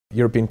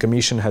European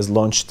Commission has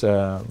launched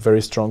a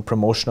very strong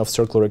promotion of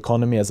circular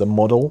economy as a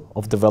model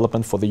of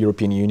development for the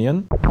European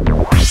Union.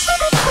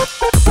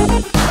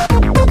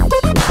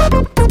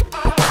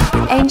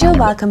 Angel,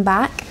 welcome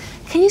back.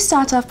 Can you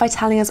start off by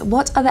telling us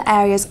what other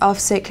areas of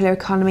circular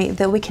economy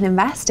that we can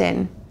invest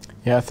in?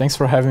 Yeah, thanks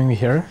for having me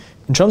here.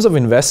 In terms of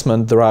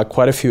investment, there are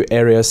quite a few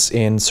areas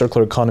in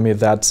circular economy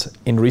that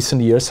in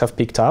recent years have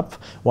picked up.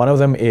 One of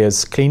them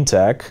is clean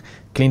tech.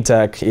 Clean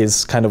tech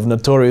is kind of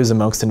notorious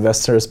amongst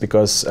investors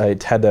because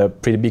it had a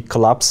pretty big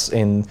collapse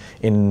in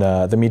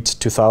the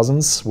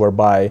mid-2000s,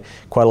 whereby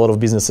quite a lot of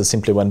businesses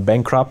simply went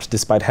bankrupt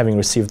despite having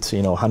received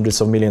hundreds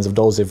of millions of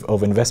dollars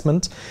of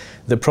investment.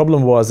 The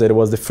problem was that it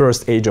was the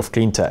first age of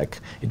clean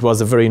tech. It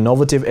was a very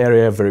innovative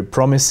area, very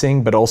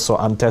promising, but also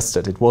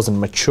untested. It wasn't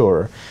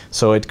mature,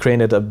 so it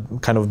created a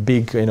kind of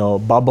big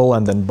bubble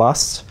and then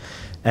bust.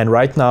 And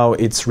right now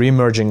it's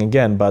re-emerging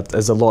again, but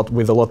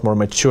with a lot more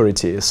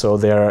maturity. So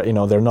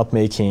they're not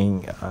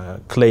making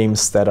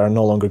claims that are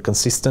no longer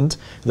consistent.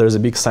 There's a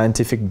big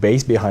scientific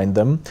base behind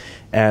them,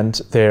 and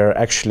they're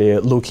actually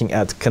looking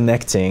at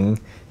connecting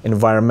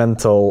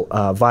environmental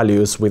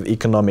values with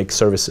economic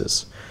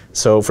services.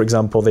 So, for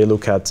example, they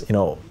look at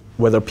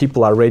whether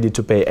people are ready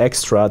to pay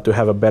extra to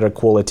have a better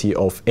quality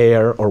of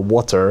air or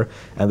water,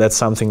 and that's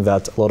something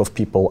that a lot of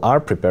people are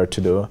prepared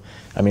to do.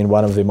 I mean,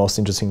 one of the most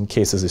interesting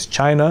cases is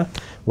China,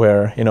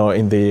 where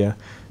in the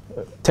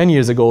 10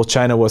 years ago,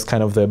 China was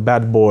kind of the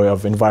bad boy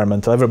of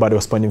environmental. Everybody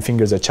was pointing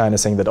fingers at China,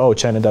 saying that, oh,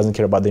 China doesn't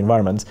care about the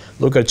environment.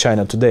 Look at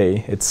China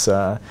today. It's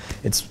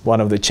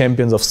one of the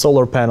champions of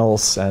solar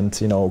panels and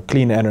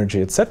clean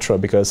energy, etc.,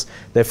 because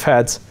they've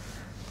had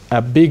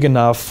a big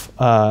enough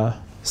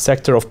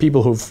sector of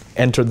people who've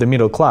entered the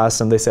middle class,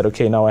 and they said,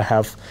 okay, now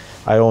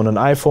I own an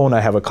iPhone,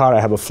 I have a car,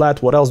 I have a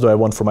flat. What else do I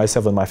want for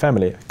myself and my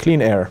family?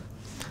 Clean air.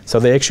 So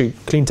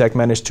clean tech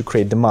managed to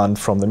create demand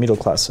from the middle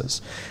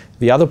classes.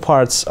 The other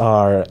parts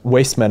are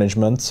waste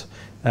management,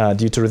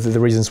 due to the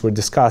reasons we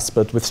discussed,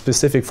 but with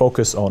specific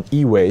focus on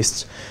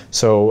e-waste.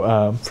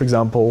 So, for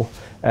example,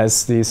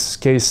 as this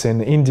case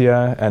in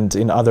India and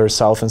in other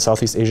South and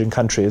Southeast Asian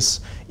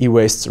countries,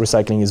 e-waste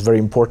recycling is very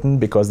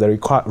important because they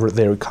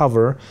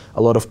recover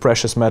a lot of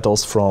precious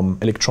metals from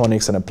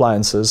electronics and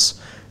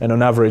appliances. And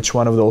on average,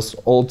 one of those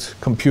old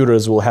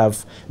computers will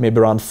have maybe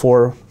around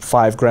 4 or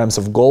 5 grams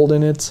of gold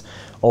in it,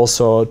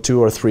 also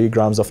 2 or 3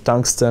 grams of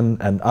tungsten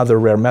and other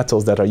rare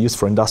metals that are used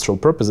for industrial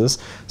purposes.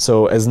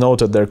 So as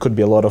noted, there could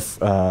be a lot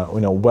of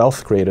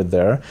wealth created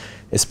there,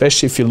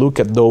 especially if you look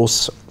at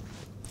those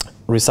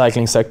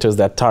recycling sectors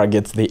that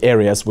target the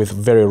areas with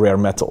very rare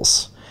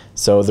metals.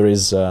 So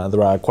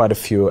there are quite a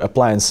few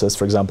appliances,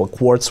 for example,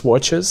 quartz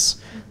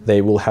watches.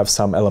 They will have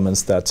some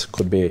elements that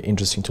could be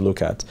interesting to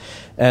look at.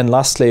 And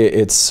lastly,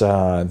 it's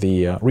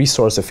the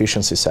resource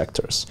efficiency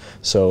sectors.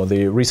 So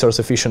the resource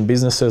efficient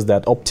businesses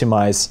that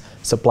optimize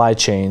supply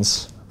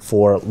chains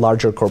for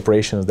larger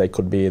corporations, they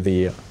could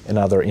be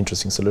another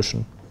interesting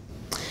solution.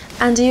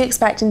 And are you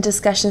expecting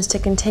discussions to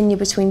continue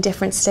between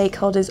different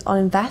stakeholders on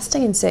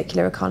investing in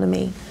circular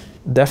economy?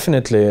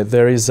 Definitely,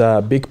 there is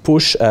a big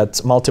push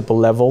at multiple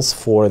levels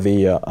for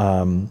the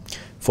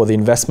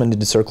investment in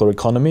the circular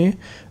economy.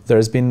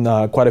 There's been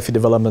quite a few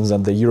developments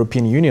at the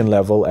European Union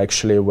level,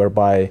 actually,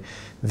 whereby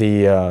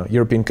the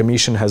European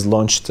Commission has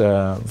launched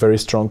a very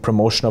strong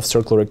promotion of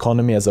circular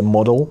economy as a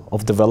model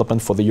of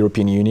development for the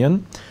European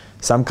Union.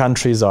 Some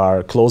countries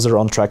are closer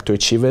on track to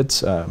achieve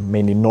it,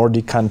 mainly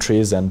Nordic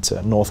countries and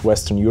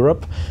Northwestern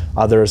Europe.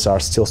 Others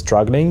are still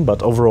struggling,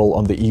 but overall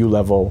on the EU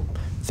level,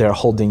 they're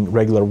holding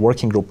regular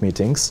working group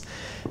meetings.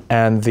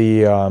 And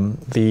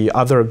the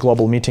other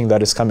global meeting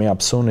that is coming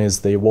up soon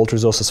is the World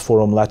Resources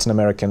Forum Latin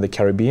America and the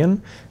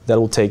Caribbean. That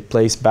will take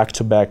place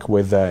back-to-back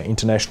with the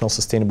International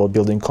Sustainable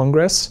Building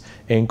Congress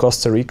in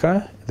Costa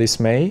Rica this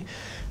May.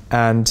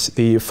 And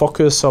the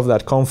focus of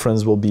that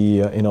conference will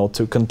be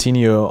to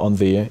continue on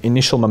the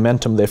initial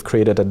momentum they've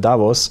created at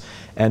Davos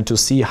and to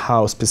see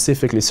how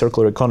specifically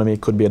circular economy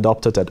could be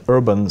adopted at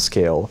urban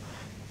scale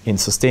in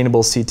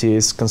sustainable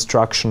cities,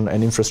 construction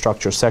and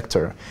infrastructure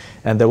sector.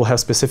 And they will have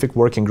specific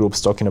working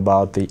groups talking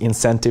about the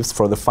incentives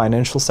for the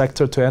financial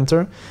sector to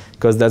enter,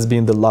 because that's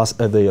been the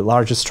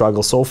largest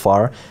struggle so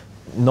far,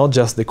 not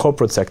just the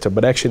corporate sector,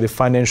 but actually the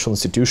financial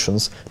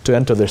institutions to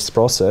enter this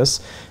process.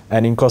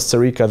 And in Costa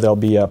Rica, there'll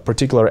be a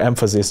particular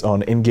emphasis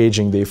on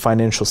engaging the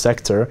financial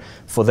sector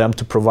for them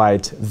to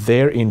provide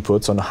their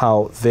inputs on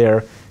how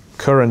their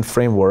current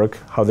framework,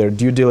 how their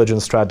due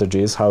diligence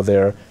strategies, how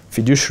their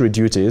fiduciary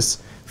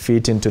duties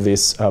fit into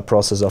this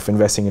process of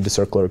investing in the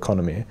circular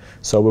economy.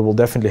 So we will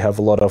definitely have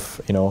a lot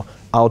of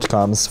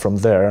outcomes from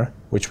there,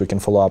 which we can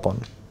follow up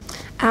on.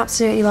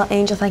 Absolutely. Well,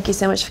 Angel, thank you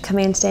so much for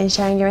coming in today and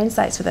sharing your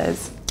insights with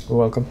us. You're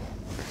welcome.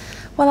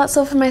 Well, that's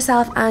all from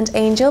myself and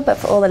Angel, but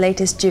for all the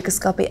latest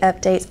Dukascopy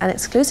updates and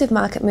exclusive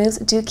market moves,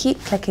 do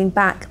keep clicking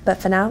back. But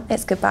for now,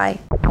 it's goodbye.